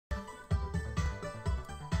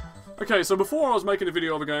Okay, so before I was making a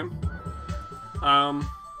video of a game, and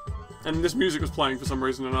this music was playing for some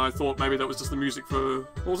reason, and I thought maybe that was just the music for,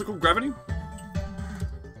 what was it called, Gravity?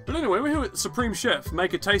 But anyway, we're here with Supreme Chef,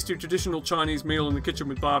 make a tasty traditional Chinese meal in the kitchen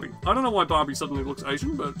with Barbie. I don't know why Barbie suddenly looks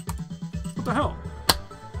Asian, but what the hell?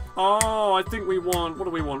 Oh, I think we want, what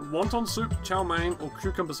do we want? Wonton soup, chow mein, or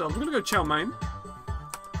cucumber salad? We're gonna go chow mein.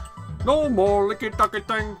 No more licky ducky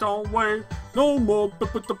dang dong way. No more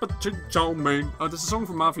chow mein. Oh, there's a song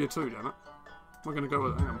from Mafia 2, damn it. We're gonna go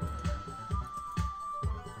with it, hang on.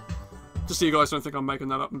 Just so you guys don't think I'm making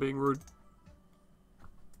that up and being rude.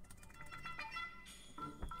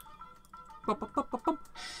 No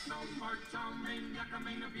more chow mein, yakka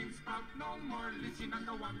mein, a bean sprout. No more listen and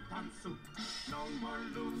the wonton soup. No more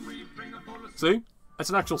Louis, bring a bowl of... See? That's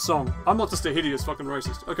an actual song. I'm not just a hideous fucking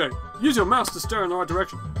racist. Okay, use your mouse to stare in the right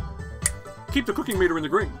direction. Keep the cooking meter in the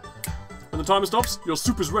green. When the timer stops, your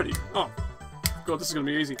soup is ready. Oh. God, this is gonna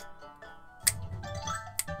be easy.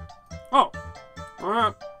 Oh.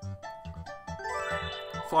 Alright.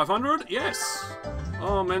 500? Yes!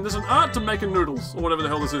 Oh man, there's an art to making noodles, or whatever the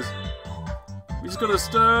hell this is. We just gotta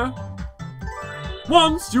stir.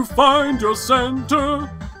 Once you find your center,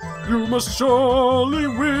 you must surely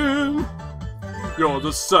win. You're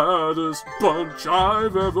the saddest bunch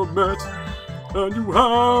I've ever met, and you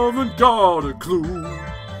haven't got a clue.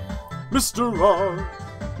 Mr. R,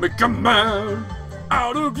 make a man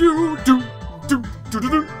out of you. Do.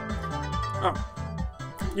 Oh.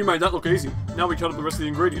 You made that look easy. Now we cut up the rest of the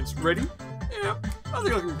ingredients. Ready? Yeah, I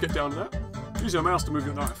think I can get down to that. Use your mouse to move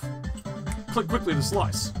your knife. Click quickly to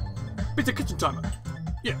slice. Beat the kitchen timer.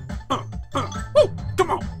 Yeah. Woo!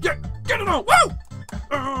 Come on! Yeah! Get it on! Woo!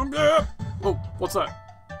 Yeah! Oh, what's that?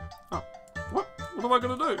 Oh. What? What am I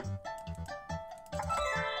gonna do?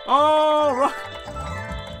 Oh, right!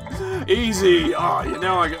 Easy! Oh, yeah,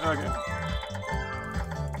 now I get... Okay.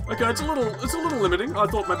 Okay, it's a little limiting. I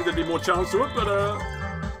thought maybe there'd be more challenge to it, but,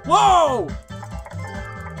 whoa!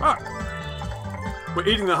 Ah. We're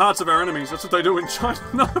eating the hearts of our enemies. That's what they do in China.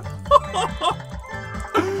 No.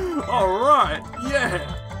 Alright,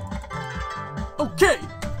 yeah. Okay,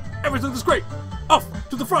 everything is great. Off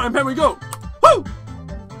to the frying pan we go. Woo!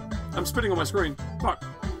 I'm spitting on my screen. Fuck.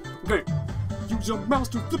 Okay, use your mouse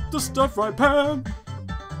to flip the stir-fry pan.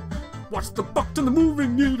 Watch the buck and the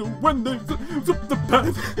moving needle when they flip the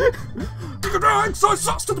pan. You can drag soy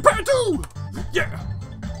sauce to the pan too. Yeah.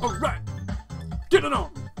 Alright. Get it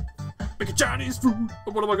on. Make a Chinese food.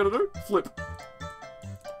 What am I gonna do? Flip.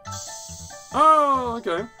 Oh,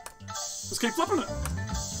 okay. Let's keep flipping it.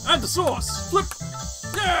 Add the sauce. Flip.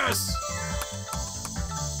 Yes!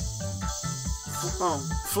 Oh,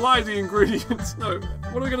 fly the ingredients. No.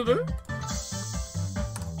 What are we gonna do?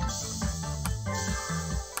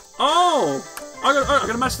 Oh! I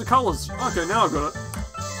gotta match the colours. Okay, now I've got it.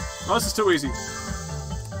 Oh, this is too easy.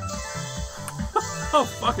 Oh,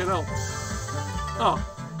 fucking hell. Oh,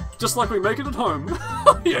 just like we make it at home.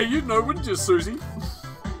 Yeah, you'd know, wouldn't you, Susie?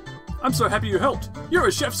 I'm so happy you helped. You're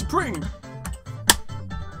a chef supreme.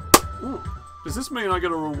 Ooh. Does this mean I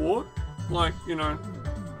get a reward? Like, you know,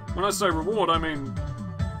 when I say reward, I mean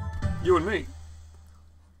you and me.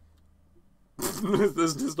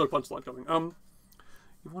 there's no punchline coming.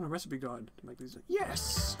 You want a recipe guide to make these?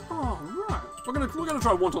 Yes. All right. We're gonna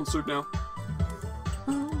try wonton soup now.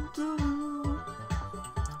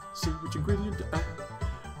 See which ingredient to add.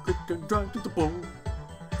 Quick and drag to the bowl.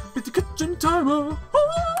 Hit the kitchen timer. Oh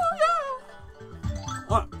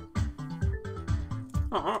yeah.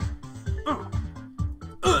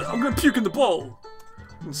 I'm gonna puke in the bowl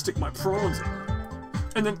and stick my prawns in,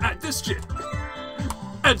 and then add this shit.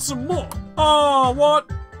 Add some more. Oh, what?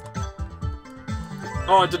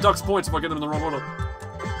 Oh, it deducts points if I get them in the wrong order.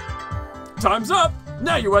 Time's up!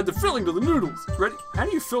 Now you add the filling to the noodles. Ready? How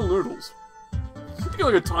do you fill noodles? You get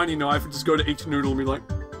like a tiny knife and just go to each noodle and be like...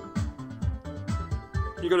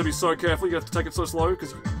 You gotta be so careful, you have to take it so slow,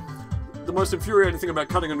 because the most infuriating thing about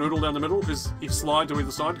cutting a noodle down the middle is you slide to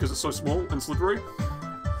either side because it's so small and slippery.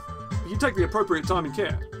 You take the appropriate time and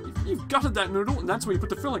care. You've gutted that noodle and that's where you put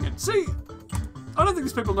the filling in. See? I don't think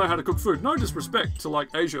these people know how to cook food. No disrespect to, like,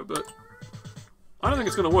 Asia, but... I don't think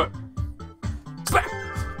it's gonna work. Spam!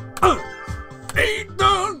 Eat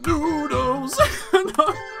the noodles!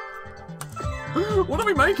 What are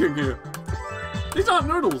we making here? These aren't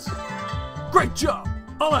noodles. Great job!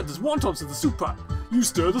 I'll add this wontons to the soup pot. You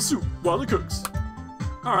stir the soup while it cooks.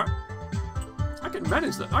 Alright. I can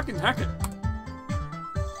manage that. I can hack it.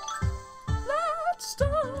 Let's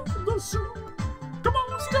stir the soup. Come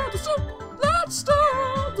on, stir the soup. Let's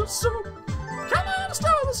stir the soup. Come on,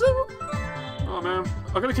 stir the soup. Oh man,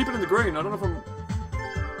 I gotta keep it in the green. I don't know if I'm...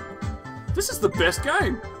 This is the best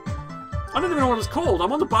game. I don't even know what it's called.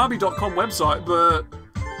 I'm on the Barbie.com website, but...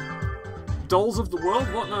 Dolls of the World?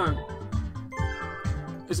 What? No.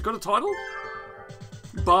 Has it got a title?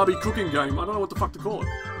 Barbie cooking game. I don't know what the fuck to call it.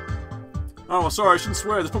 Oh, sorry, I shouldn't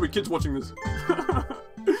swear. There's probably kids watching this.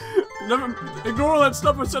 Never... Ignore all that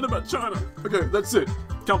stuff I said about China. Okay, that's it.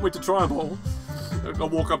 Can't wait to try a bowl. I'll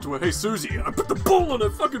walk up to her. Hey, Susie. I put the bowl on her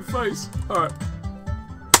fucking face. Alright.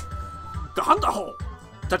 The Hunter Hole.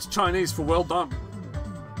 That's Chinese for well done.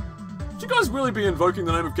 Should you guys really be invoking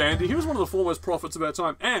the name of Gandhi? He was one of the foremost prophets of our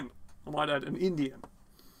time, and, I might add, an Indian.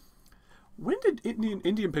 When did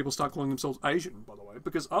Indian people start calling themselves Asian, by the way?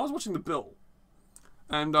 Because I was watching The Bill,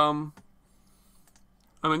 and, I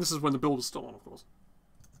mean, this is when The Bill was still on, of course.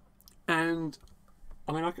 And,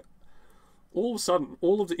 I mean, all of a sudden,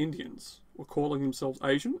 all of the Indians were calling themselves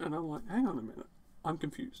Asian, and I'm like, hang on a minute, I'm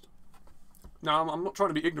confused. Now, I'm not trying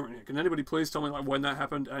to be ignorant here. Can anybody please tell me, like, when that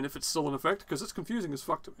happened, and if it's still in effect? Because it's confusing as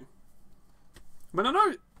fuck to me. I mean, I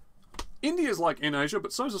know India's like in Asia,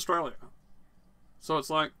 but so's Australia. So it's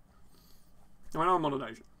like, I mean, I'm not an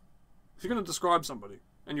Asian. If you're going to describe somebody,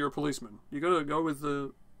 and you're a policeman, you got to go with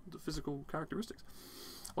the physical characteristics.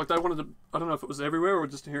 Like, they wanted to, I don't know if it was everywhere or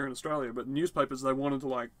just here in Australia, but newspapers, they wanted to,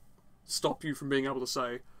 like, stop you from being able to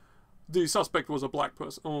say, the suspect was a black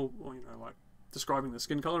person, or you know, like, describing their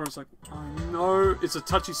skin colour, and it's like, I know it's a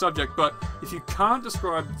touchy subject, but if you can't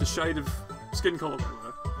describe the shade of skin colour they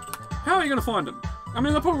were, how are you going to find them? I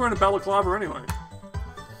mean, they're probably wearing a balaclava anyway.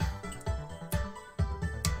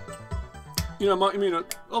 You know,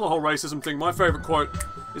 on the whole racism thing, my favourite quote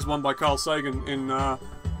is one by Carl Sagan in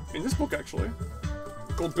this book, actually,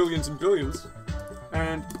 called Billions and Billions.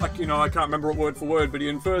 And, like, you know, I can't remember it word for word, but he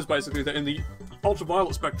infers basically that in the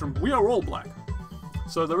ultraviolet spectrum, we are all black.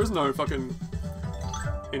 So there is no fucking...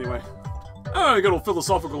 Anyway. Oh, you got all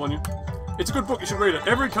philosophical on you. It's a good book, you should read it.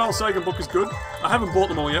 Every Carl Sagan book is good. I haven't bought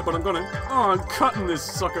them all yet, but I'm gonna. Oh, I'm cutting this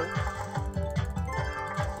sucker.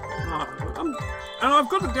 Oh, and I've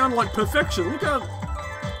got it down to, like, perfection. Look how...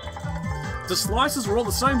 The slices are all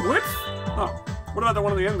the same width? Oh, what about that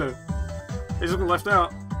one at the end there? He's looking left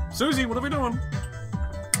out. Susie, what are we doing?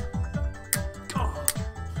 Oh.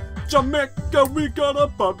 Jamaica, we got a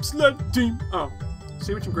bobsled team. Oh,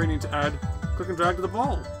 see which ingredient to add. Click and drag to the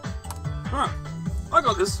bowl. Alright, I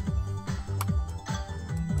got this.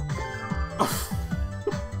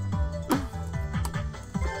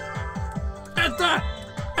 And that!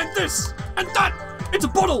 And this! And that! It's a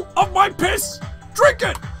bottle of my piss! Drink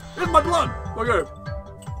it! Here's my blood! Okay.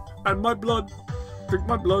 And my blood. Drink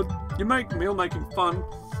my blood. You make meal making fun.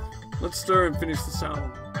 Let's stir and finish the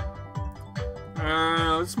salad.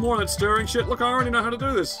 It's more than stirring shit. Look, I already know how to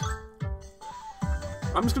do this.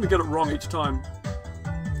 I'm just gonna get it wrong each time.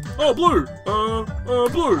 Oh, blue!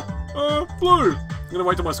 Blue! Blue! I'm gonna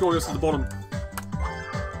wait till my score gets to the bottom.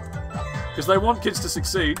 Because they want kids to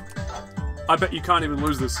succeed. I bet you can't even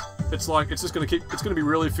lose this. It's like, it's just gonna it's gonna be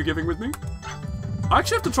really forgiving with me. I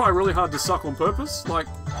actually have to try really hard to suck on purpose. Like,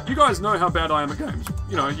 you guys know how bad I am at games.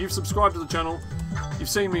 You know, you've subscribed to the channel, you've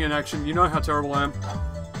seen me in action, you know how terrible I am.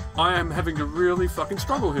 I am having to really fucking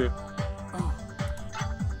struggle here. Oh.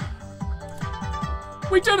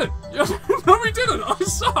 We did it! No, we didn't! I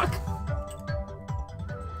suck!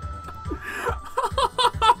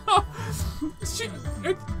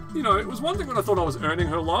 You know, it was one thing when I thought I was earning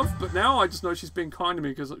her love, but now I just know she's being kind to me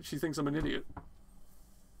because she thinks I'm an idiot.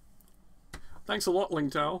 Thanks a lot, Ling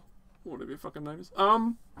Tao. Whatever your fucking name is.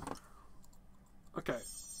 Okay.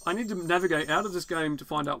 I need to navigate out of this game to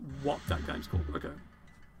find out what that game's called. Okay.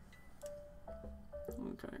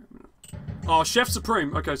 Okay. Oh, Chef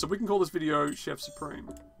Supreme. Okay, so we can call this video Chef Supreme.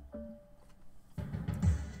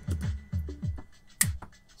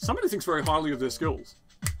 Somebody thinks very highly of their skills.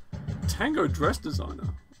 Tango dress designer.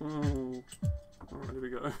 Oh. Alright, here we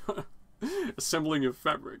go. Assembling of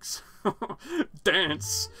fabrics.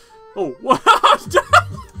 Dance. Oh, what? I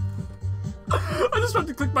just had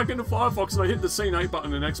to click back into Firefox and I hit the Scene 8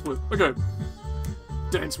 button and XSplit. Okay.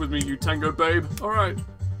 Dance with me, you tango babe. Alright.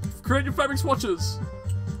 Create your fabric swatches.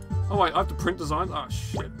 Oh wait, I have to print designs? Ah,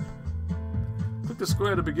 shit. Click the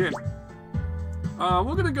square to begin.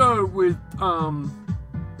 We're gonna go with,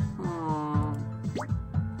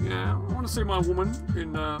 yeah, I want to see my woman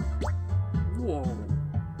in, whoa.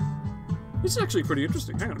 This is actually pretty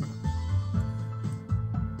interesting. Hang on a minute.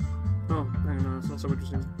 Oh, hang on, no, it's not so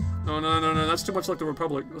interesting. No, no, no, no, that's too much like the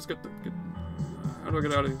Republic. Let's get how do I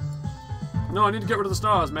get out of here? No, I need to get rid of the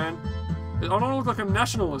stars, man. I don't look like a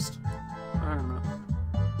nationalist. Hang on a minute.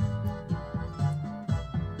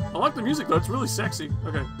 I like the music, though. It's really sexy.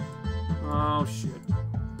 Okay. Oh, shit.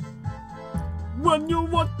 When you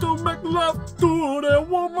want to make love to the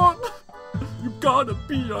woman, you got gotta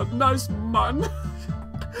be a nice man.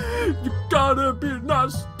 You gotta be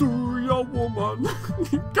nice to your woman.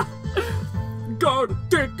 You gotta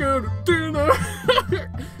take her to dinner.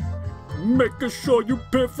 Making sure you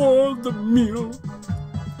pay for the meal.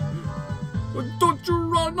 Don't you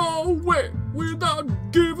run away without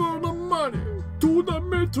giving the money to the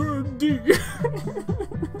maitre d'.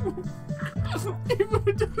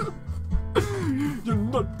 You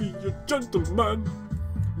not be a gentleman.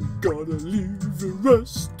 You gotta leave the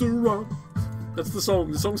restaurant. That's the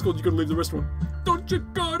song. The song's called You Gotta Leave the Restaurant. Don't you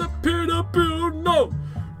gotta pay the bill? No.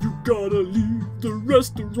 You gotta leave the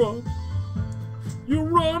restaurant. You're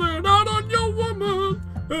running out on your woman,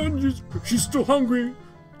 and she's still hungry.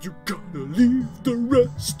 You gotta leave the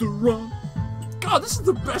restaurant. God, this is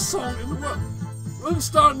the best song in the world. I'm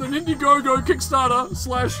starting an Indiegogo Kickstarter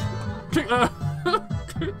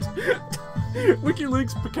 /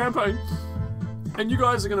 WikiLeaks campaign, and you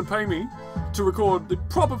guys are gonna pay me to record the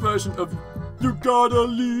proper version of You Gotta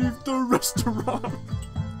Leave the Restaurant.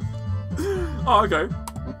 Oh, okay.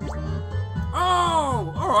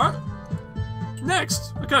 Oh, alright.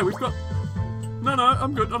 Next. Okay, we've got... No,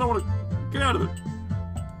 I'm good. I don't want to... Get out of it.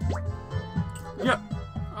 Yep.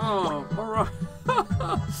 Oh, alright.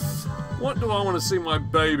 What do I want to see my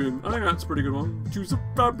babe in? I think that's a pretty good one. Choose a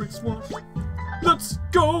fabric swatch. Let's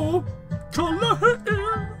go! Color her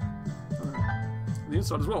in! The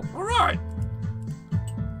inside as well. Alright!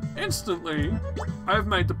 Instantly, I have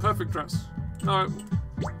made the perfect dress. No.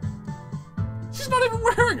 She's not even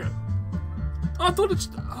wearing it! I thought it's...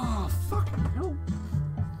 Oh, fucking hell.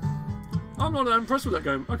 I'm not that impressed with that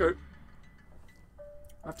game. Okay.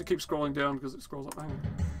 I have to keep scrolling down because it scrolls up. Hang on.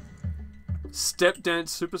 Step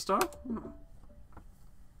Dance Superstar?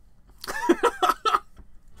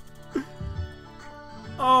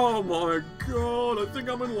 Oh my god, I think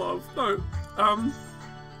I'm in love. No,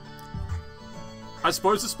 I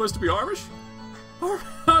suppose it's supposed to be Irish?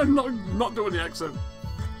 I'm not doing the accent.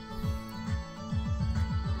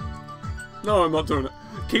 No, I'm not doing it.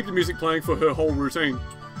 Keep the music playing for her whole routine.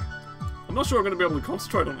 I'm not sure I'm going to be able to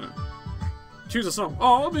concentrate on it. Choose a song.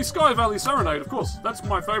 Oh, it'll be Sky Valley Serenade, of course. That's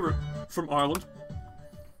my favourite from Ireland.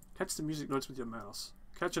 Catch the music notes with your mouse.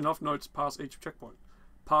 Catch enough notes past each checkpoint.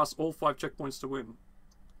 Pass all 5 checkpoints to win.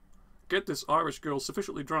 Get this Irish girl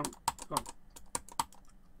sufficiently drunk. Oh.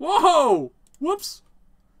 Whoa! Whoops!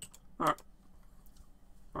 Alright.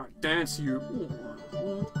 Alright, dance you.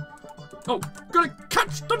 Oh, gotta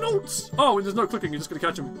catch the notes! Oh, there's no clicking, you're just gonna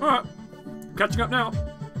catch them. Alright. Catching up now.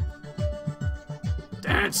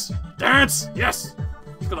 Dance! Dance! Yes!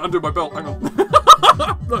 Just gotta undo my belt, hang on.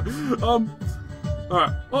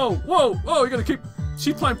 Alright. Whoa, whoa, whoa, you gotta keep...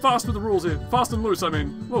 She's playing fast with the rules here. Fast and loose, I mean.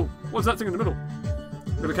 Whoa, what's that thing in the middle?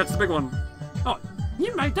 Gotta catch the big one. Oh,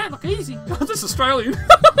 you made that look easy. This Australian.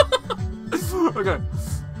 Okay.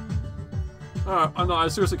 Oh no, I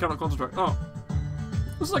seriously cannot concentrate. Oh.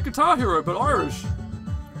 This is like Guitar Hero, but Irish.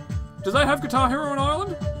 Do they have Guitar Hero in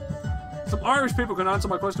Ireland? Some Irish people can answer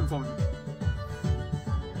my question for me.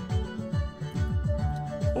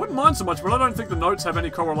 I wouldn't mind so much, but I don't think the notes have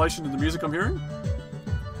any correlation to the music I'm hearing.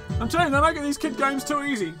 I'm telling you, they're making these kid games too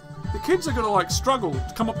easy. The kids are gonna, like, struggle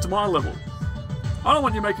to come up to my level. I don't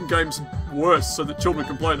want you making games worse so that children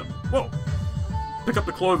can play them. Whoa. Pick up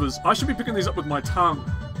the clovers. I should be picking these up with my tongue.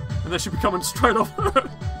 And they should be coming straight off.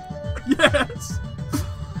 Yes!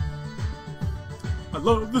 I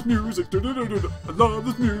love this music. I love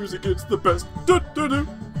this music. It's the best.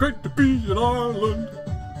 Great to be in Ireland.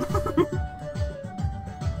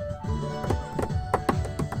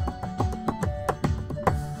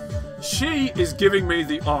 She is giving me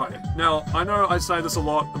the eye. Now, I know I say this a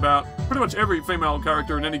lot about pretty much every female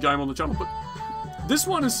character in any game on the channel, but this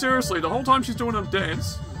one is seriously, the whole time she's doing a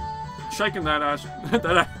dance, shaking that ass,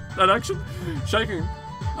 that action, shaking,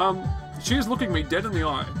 she is looking me dead in the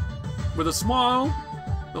eye with a smile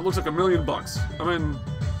that looks like $1 million. I mean,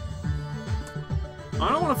 I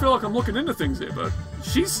don't want to feel like I'm looking into things here, but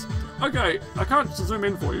she's, okay, I can't zoom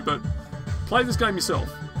in for you, but play this game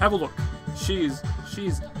yourself. Have a look. She's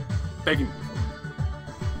begging me.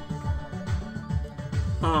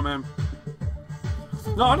 Oh man.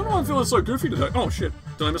 No, I don't know why I'm feeling so goofy today. Oh shit,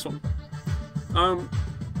 did I miss one?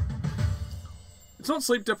 It's not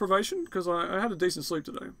sleep deprivation, because I had a decent sleep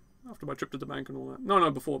today. After my trip to the bank and all that. No,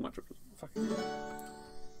 before my trip. Fucking...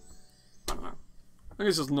 I don't know. I think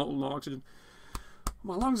it's just not no oxygen.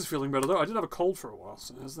 My lungs are feeling better though. I did have a cold for a while,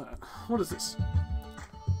 so there's that. What is this?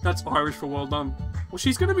 That's Irish for well done. Well,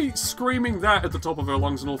 she's going to be screaming that at the top of her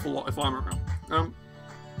lungs an awful lot if I'm around.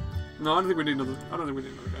 No, I don't think we need another. I don't think we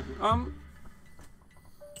need another game.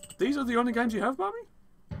 These are the only games you have, Barbie?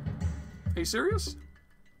 Are you serious?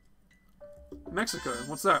 Mexico.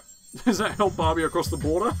 What's that? Does that help Barbie across the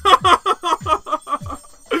border?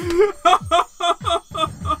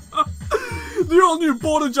 The all-new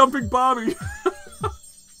border-jumping Barbie.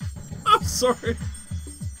 I'm sorry.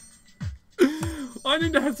 I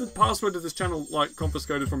need to have the password to this channel, like,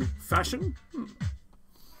 confiscated from me. Fashion?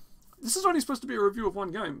 This is only supposed to be a review of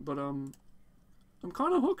one game, but, I'm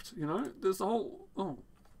kind of hooked, you know? There's the whole... Oh.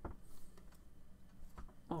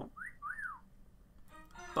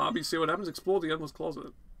 Barbie, see what happens? Explore the endless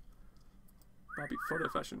closet. Barbie photo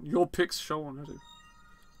fashion. Your pics show on Reddit.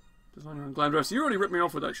 Design your own glam dress. You already ripped me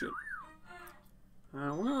off with that shit. We're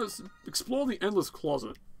gonna explore the endless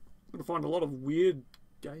closet. I'm gonna find a lot of weird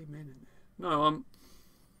gay men in there. No,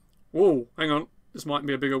 whoa, hang on. This might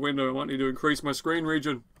be a bigger window. I might need to increase my screen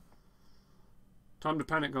region. Time to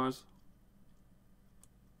panic, guys.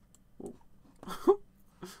 Whoa.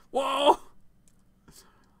 Whoa!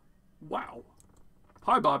 Wow.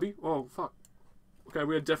 Hi, Barbie. Oh, fuck. Okay,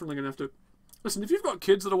 we are definitely gonna have to... Listen, if you've got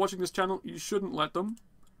kids that are watching this channel, you shouldn't let them.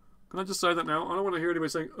 Can I just say that now? I don't want to hear anybody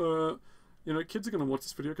saying, you know, kids are gonna watch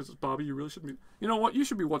this video because it's Barbie. You really shouldn't be... You know what? You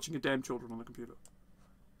should be watching your damn children on the computer.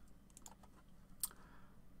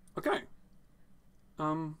 Okay.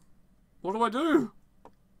 What do I do?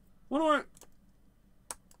 What do I...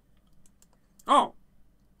 Oh.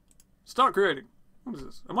 Start creating. What is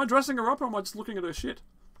this? Am I dressing her up or am I just looking at her shit?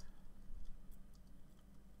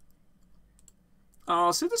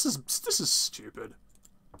 Oh, see, this is stupid.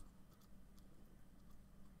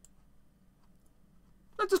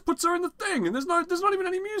 That just puts her in the thing, and there's not even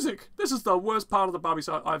any music. This is the worst part of the Barbie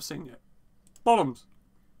site I've seen yet. Bottoms.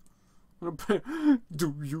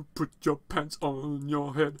 Do you put your pants on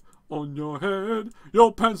your head? On your head?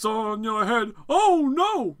 Your pants on your head? Oh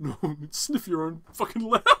no! No, sniff your own fucking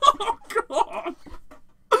leg. Oh god!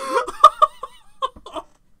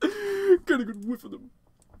 Get a good whiff of them.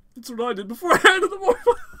 That's what I did before I handed them over.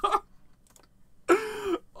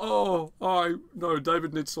 Oh, no,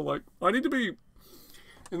 David needs to, like... I need to be...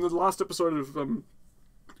 In the last episode of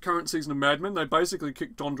current season of Mad Men, they basically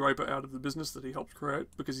kicked Don Draper out of the business that he helped create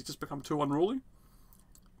because he's just become too unruly.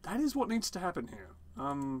 That is what needs to happen here.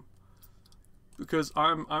 Because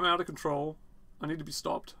I'm out of control. I need to be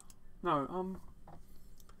stopped. No,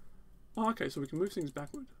 Oh, okay, so we can move things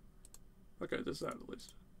backward. Okay, there's that at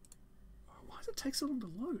least. Why does it take so long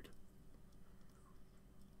to load?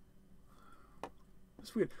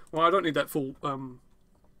 That's weird. Well, I don't need that full, Oh,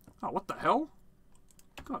 what the hell?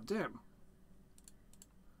 God damn.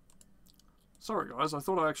 Sorry, guys. I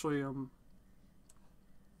thought I actually, I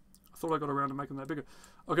thought I got around to making that bigger.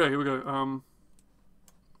 Okay, here we go.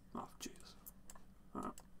 Oh, Jesus.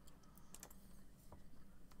 Alright.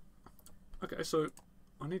 Okay, so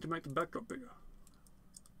I need to make the backdrop bigger.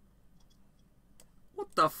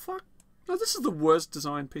 What the fuck? No, this is the worst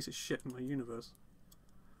designed piece of shit in my universe.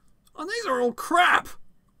 And these are all crap!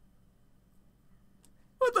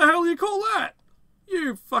 What the hell do you call that?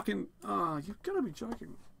 You fucking... Oh, you've got to be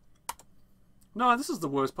joking. No, this is the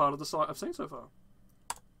worst part of the site I've seen so far.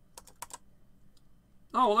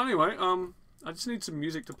 Oh, well anyway, I just need some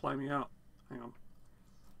music to play me out. Hang on.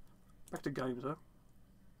 Back to games, huh?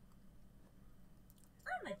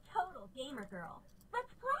 I'm a total gamer girl.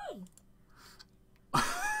 Let's play!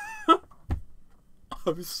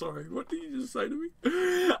 I'm sorry, what did you just say to me?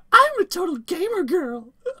 I'm a total gamer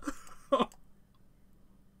girl!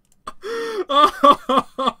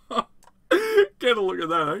 Get a look at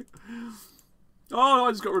that, eh? Oh,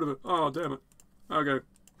 I just got rid of it. Oh, damn it. Okay,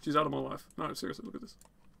 she's out of my life. No, seriously, look at this.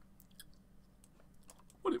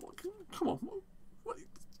 What do you want? Come on.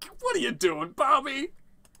 What are you doing, Barbie?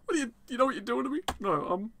 What are you know what you're doing to me?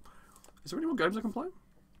 No, is there any more games I can play?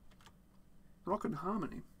 Rock and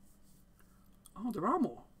Harmony. Oh, there are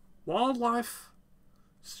more. Wildlife.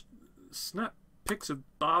 Snap pics of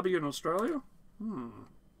Barbie in Australia.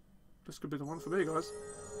 This could be the one for me, guys.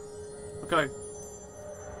 Okay.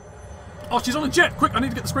 Oh, she's on a jet! Quick, I need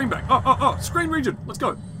to get the screen back. Oh, screen region. Let's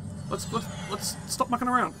go. Let's stop mucking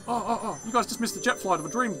around. Oh. You guys just missed the jet flight of a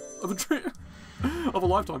dream. Of a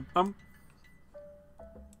lifetime.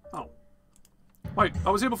 Oh. Wait, I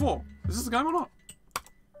was here before. Is this the game or not?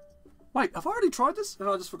 Wait, have I already tried this? And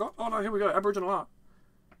I just forgot? Oh no, here we go. Aboriginal art.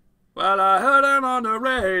 Well, I heard him on the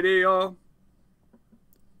radio.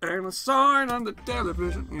 And a sign on the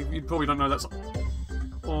television. You probably don't know that song.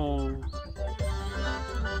 Oh.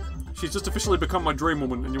 She's just officially become my dream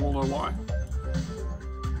woman, and you all know why.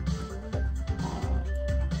 Oh.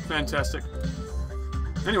 Fantastic.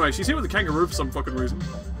 Anyway, she's here with a kangaroo for some fucking reason.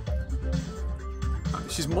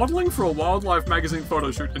 She's modelling for a wildlife magazine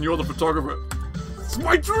photo shoot, and you're the photographer. It's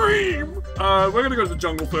my dream! We're gonna go to the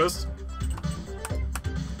jungle first.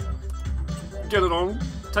 Get it on.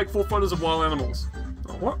 Take 4 photos of wild animals.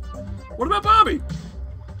 Oh, what? What about Barbie?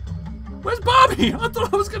 Where's Barbie? I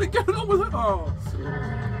thought I was gonna get it on with her. Oh.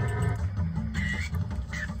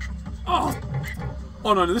 Oh.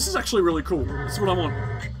 Oh no, this is actually really cool. This is what I want.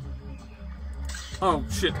 Oh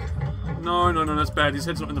shit. No, that's bad. His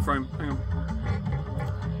head's not in the frame. Hang on.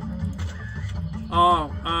 Oh,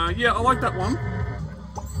 yeah, I like that one.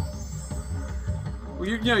 Well,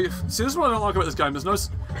 see, this is what I don't like about this game. There's no...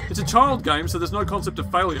 It's a child game, so there's no concept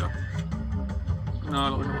of failure. No, I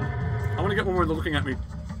don't like that one. I want to get one where they're looking at me.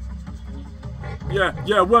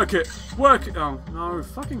 Yeah, work it. Work it. Oh, no,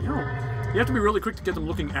 fucking hell. You have to be really quick to get them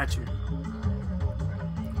looking at you.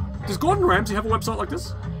 Does Gordon Ramsay have a website like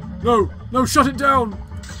this? No, shut it down!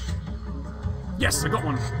 Yes, I got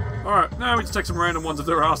one. Alright, now we just take some random ones of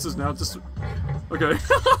their asses now. Just... Okay.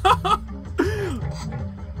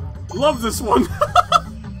 Love this one.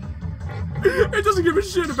 It doesn't give a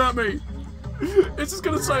shit about me. It's just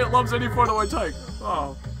gonna say it loves any photo I take.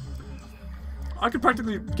 Oh. I could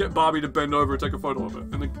practically get Barbie to bend over and take a photo of it.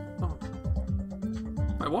 And then... Oh.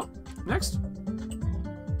 Wait, what? Next?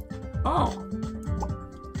 Oh.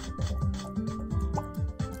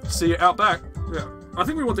 See you out back. Yeah. I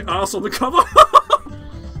think we want the arse on the cover.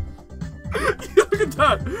 Look at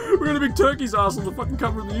that. We're gonna big turkey's arse on the fucking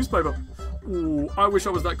cover of the newspaper. Ooh, I wish I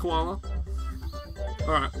was that koala.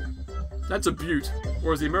 Alright. That's a beaut.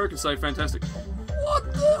 Or as the Americans say, fantastic.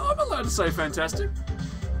 What the? I'm allowed to say fantastic.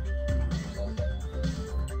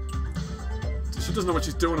 She doesn't know what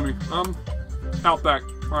she's doing to me. Out back.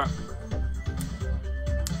 Alright.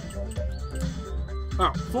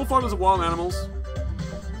 Oh, 4 photos of wild animals.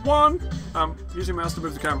 1! Using mouse to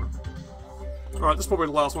move the camera. Alright, this is probably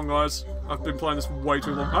the last one, guys. I've been playing this for way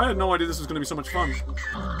too long. I had no idea this was going to be so much fun.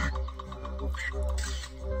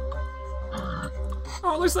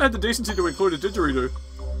 Oh, at least they had the decency to include a didgeridoo.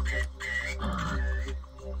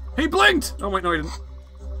 He blinked! Oh wait, no he didn't.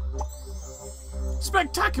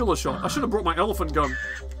 Spectacular shot! I should have brought my elephant gun.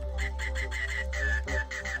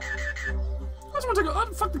 I just want to take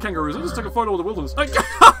a... fuck the kangaroos, I just take a photo of the wilderness.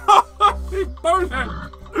 He bonehead!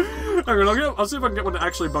 Hang on, I'll see if I can get one to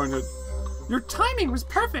actually bonehead. Your timing was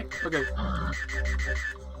perfect! Okay.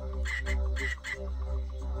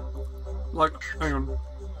 Like, hang on.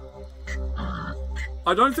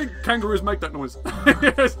 I don't think kangaroos make that noise.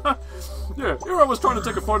 Yeah, here I was trying to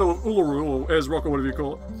take a photo of Uluru, or Rock, or whatever you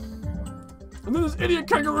call it. And then this idiot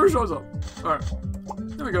kangaroo shows up. Alright.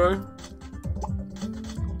 There we go.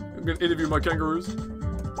 I'm gonna interview my kangaroos.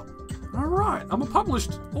 Alright, I'm a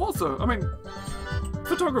published author. I mean,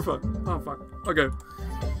 photographer. Oh, fuck. Okay.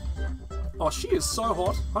 Oh, she is so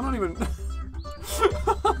hot. I don't even...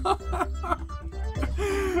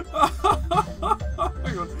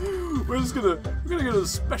 Hang on. We're gonna get a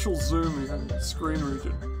special zoom in screen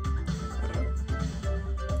region.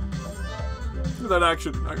 Look at that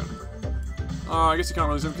action. Hang on. I guess you can't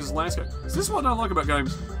really zoom because it's landscape. Is this what I don't like about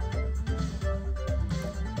games?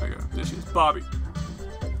 There you go. There she is. Barbie.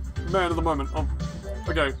 Man of the moment.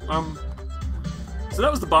 Okay. So that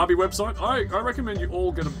was the Barbie website. I recommend you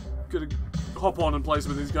all get a hop on and play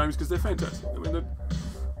some of these games because they're fantastic. I mean,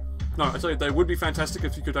 no, I tell you, they would be fantastic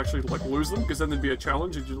if you could actually like lose them because then there'd be a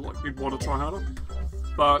challenge and you'd want to try harder.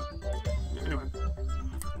 But anyway.